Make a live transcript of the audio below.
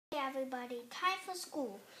everybody, time for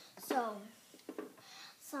school. So,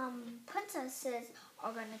 some princesses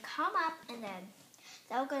are going to come up and then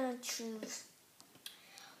they're going to choose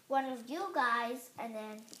one of you guys, and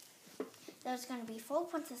then there's going to be 4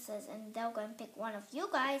 princesses and they're going to pick one of you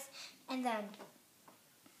guys, and then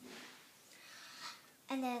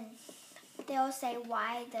they'll say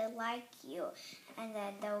why they like you, and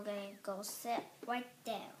then they're going to go sit right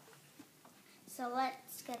there. So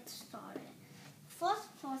let's get started.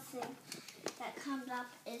 First person that comes up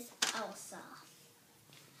is Elsa.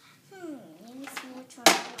 Let me see which one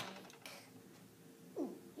I like. Ooh,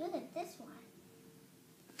 look at this one.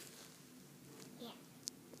 Yeah.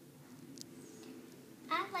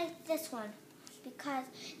 I like this one because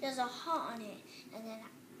there's a heart on it, and then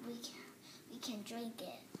we can drink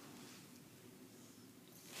it.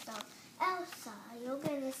 So, Elsa, you're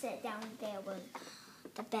going to sit down there where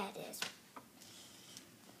the bed is.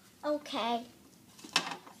 Okay.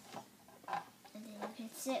 And then you can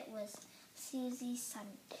sit with Susie Sunday.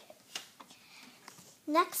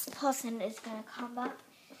 Next person is going to come up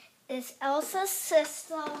is Elsa's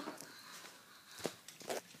sister,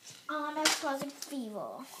 Anna Frozen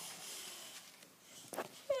Fever.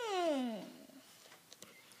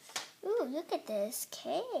 Ooh, look at this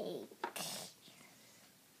cake.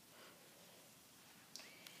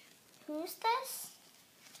 Who's this?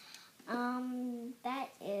 That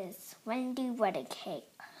is Wendy Wedding Cake.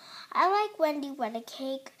 I like Wendy Wedding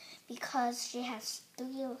Cake because she has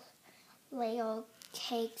 3 layer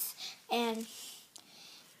cakes, and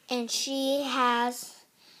she has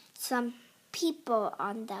some people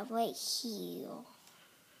on the right here.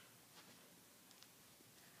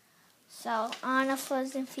 So Anna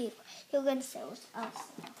Frozen Fever. You're gonna say with Elsa.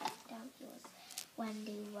 Down here is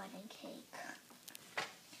Wendy Wedding Cake.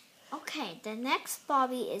 Okay, the next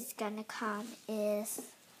Barbie is gonna come is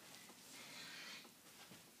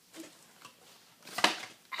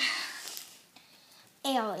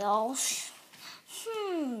Ariel.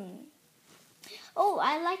 Oh,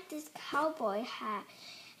 I like this cowboy hat,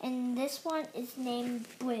 and this one is named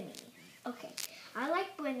Brinny. Okay, I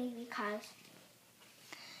like Brinny because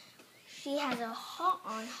she has a heart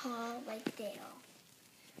on her right there,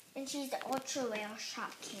 and she's the ultra rare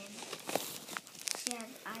Shopkins. She has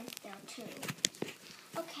eyes there too.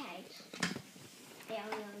 Okay,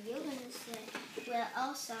 Ariel, you're gonna sit where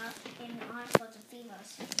Elsa and Anna Frozen Fever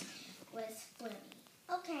sit with Brinny.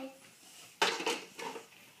 Okay.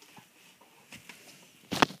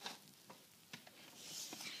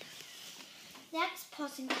 Next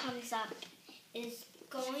person comes up is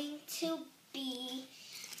going to be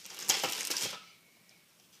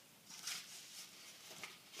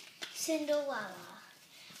Cinderella.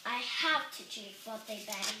 I have to choose Birthday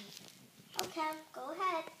Betty. Okay, go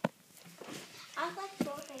ahead. I like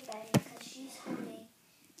Birthday Betty because she's holding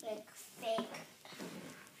like fake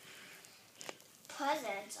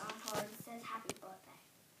presents on her that says Happy Birthday.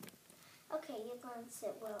 Okay, you're going to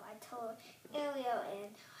sit where I told Ariel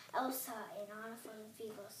and Elsa and Anna Frozen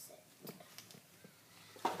Fever sit.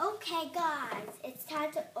 Okay, guys, it's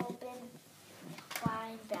time to open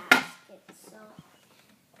wine baskets. So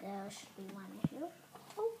there should be one here.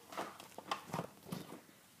 Oh.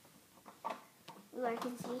 Ooh, I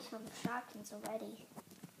can see some Shopkins already.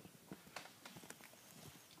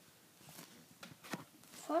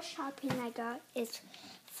 First shopping I got is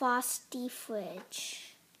Frosty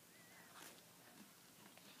Fridge.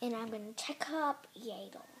 And I'm going to check up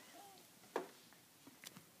Yadel.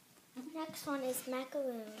 Next one is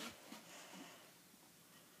macaroon.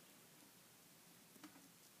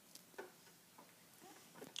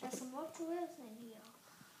 There's some more tools in here.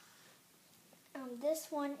 This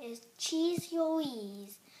one is Cheese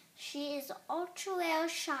Louise. She is ultra rare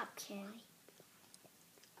Shopkin.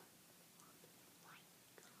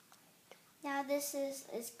 Now this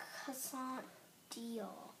is croissant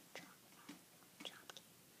deal.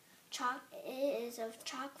 It is a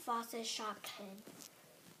chalk frosted Shopkin.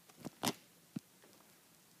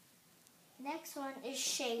 Next one is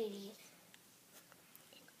Shady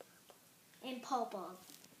in purple.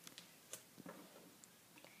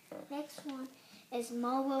 Next one is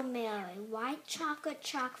Marble Mary, white chocolate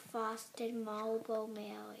chalk frosted Marble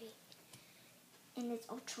Mary, and it's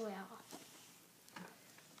ultra rare.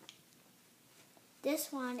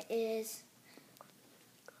 This one is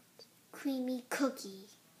Creamy Cookie,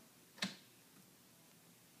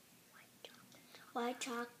 white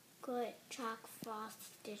chocolate chalk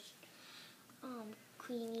frosted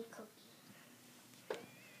creamy cookie.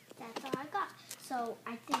 That's all I got. So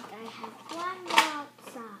I think I have one more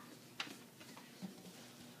outside.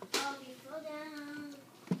 I'll be full down.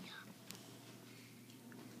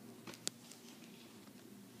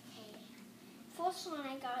 Okay, first one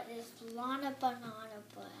I got is Lana Banana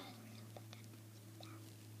Bread.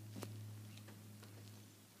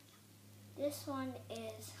 This one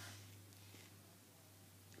is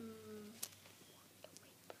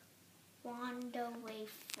Wanda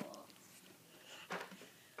Wafer.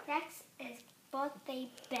 Next is Birthday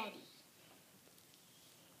Betty.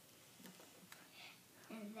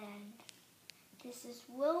 And then this is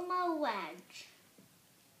Wilma Wedge.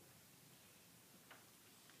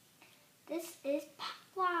 This is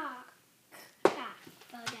Pop.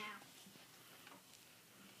 Fell down.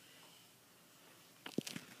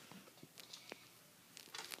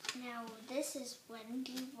 Now this is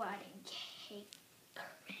Wendy Wedding Cake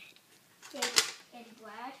in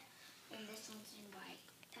red, and this one's in white.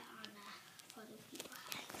 For the people.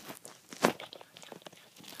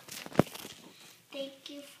 Thank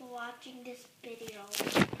you for watching this video.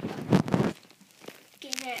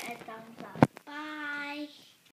 Give it a thumbs up. Bye.